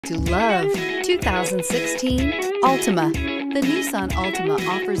To love 2016 Altima. The Nissan Altima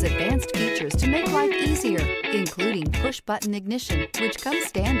offers advanced features to make life easier, including push-button ignition, which comes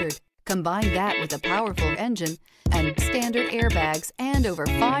standard. Combine that with a powerful engine and standard airbags and over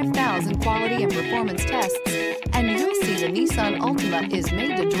 5,000 quality and performance tests, and you'll see the Nissan Altima is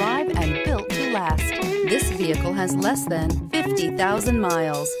made to drive and built to last. This vehicle has less than 50,000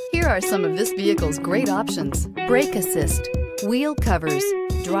 miles. Here are some of this vehicle's great options: brake assist, wheel covers,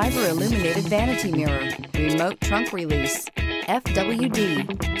 driver illuminated vanity mirror, remote trunk release,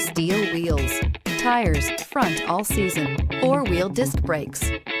 FWD, steel wheels, tires front all season, four-wheel disc brakes,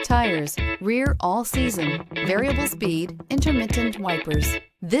 tires rear all season, variable speed, intermittent wipers.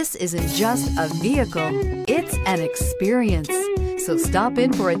 This isn't just a vehicle, it's an experience. So stop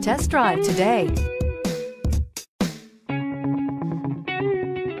in for a test drive today.